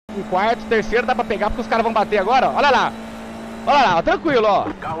com quarto, terceiro dá pra pegar porque os caras vão bater agora, ó. Olha lá. Olha lá, ó, tranquilo,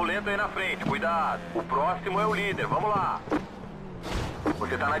 ó. Carro lento aí na frente, cuidado. O próximo é o líder, vamos lá.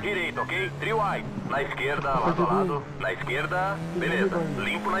 Você tá na direita, ok? Trio wide. Na esquerda, lado a lado. Na esquerda, beleza.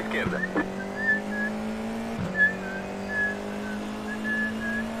 Limpo na esquerda.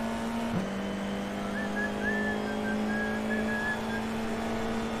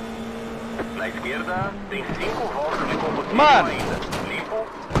 Na esquerda, tem 5 voltas de combustível ainda. Limpo,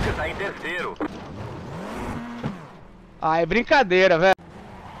 você tá em terceiro. Ah, é brincadeira, velho.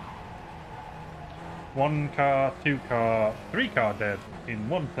 1 car, 2 car, 3 car dead in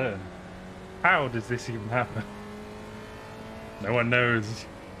 1 turn. How does this even happen? No one knows.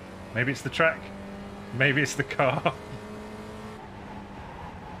 Maybe it's the track. Maybe it's the car.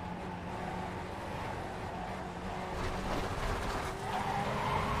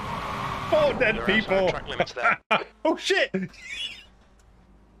 4 dead people! Track limits there. Oh shit!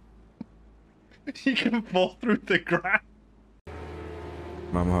 You can fall through the ground.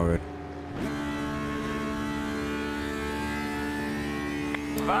 Vamos a ver.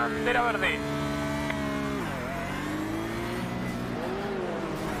 Bandera verde.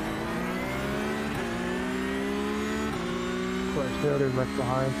 left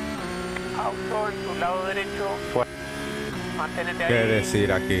behind. Auto en tu lado derecho. Manténete ¿Qué ahí.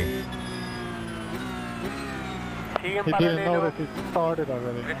 decir aquí? Sigue en paralelo. Tres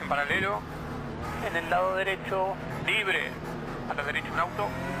en paralelo. En el lado derecho, libre. A la derecha un auto.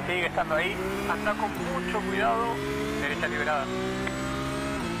 Sigue estando ahí. Anda con mucho cuidado. Derecha liberada.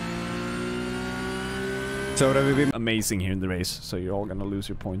 Sobrevivimos. Amazing here in the race, so you're all gonna lose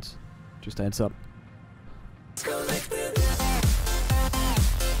your points. Just a heads up.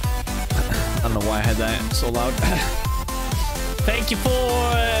 I don't know why I had that so loud. Thank you for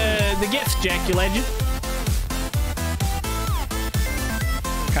the gift, Jack, you legend.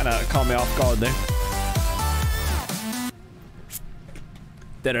 Kinda caught me off guard there.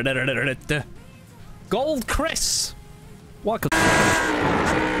 Da-da-da-da-da-da. Gold Chris! Welcome.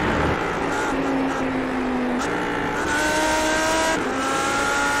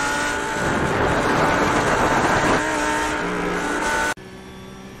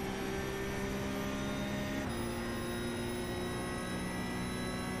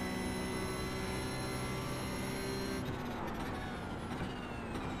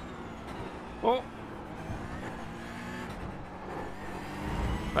 Oh.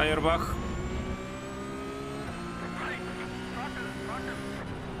 Feierbach.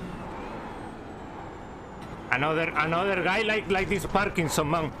 Another guy like this Parkinson,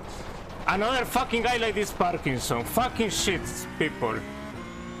 man. Another fucking guy like this Parkinson. Fucking shit, people.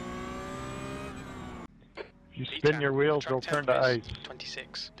 If you spin your wheels, they'll turn to ice.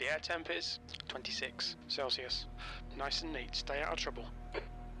 26. The air temp is 26 Celsius. Nice and neat. Stay out of trouble.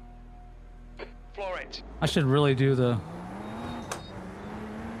 Floor it. I should really do the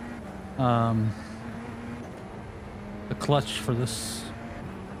clutch for this.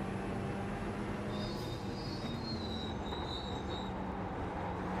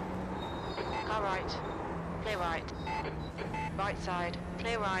 Car right, clear right. Right side,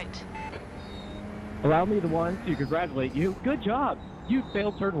 clear right. Allow me to congratulate you. Good job. You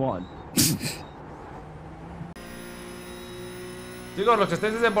failed turn 1. Chicos, los que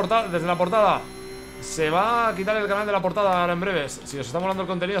estéis desde la portada, se va a quitar el canal de la portada ahora en breves. Si os está molando el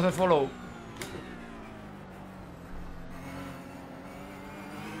contenido, haced follow.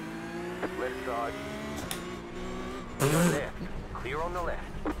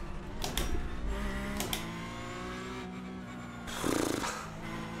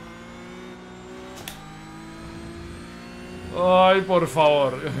 Ay, por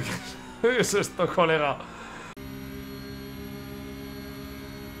favor. ¿Qué es esto, colega?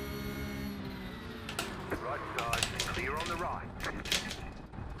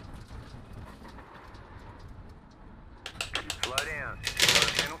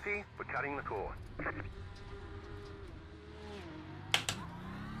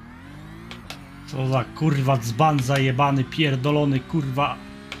 Co za kurwa dzban zajebany, pierdolony kurwa.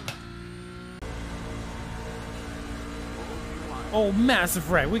 Oh,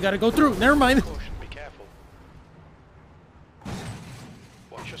 massive wreck. We gotta go through. Never mind. Caution, be careful.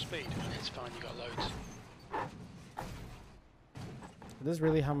 Watch your speed. It's fine, you got loads. Is this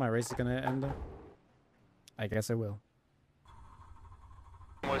really how my race is gonna end though? I guess it will.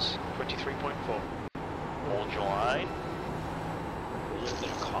 Was 23.4. Hold your line. A little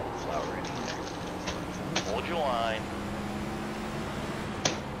bit of cauliflower in there. Hold your line.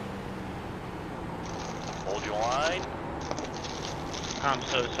 Hold your line. I'm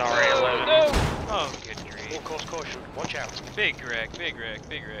so sorry, 11. No. Oh, good grief. Full course caution. Watch out. Big wreck, big wreck,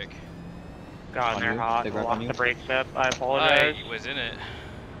 big wreck. God, they're hot. I lost the brake step. I apologize. I was in it.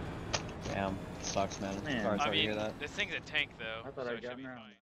 Damn, sucks, man. I mean, this thing's a tank though. I thought so I'd it should gotten be around. fine.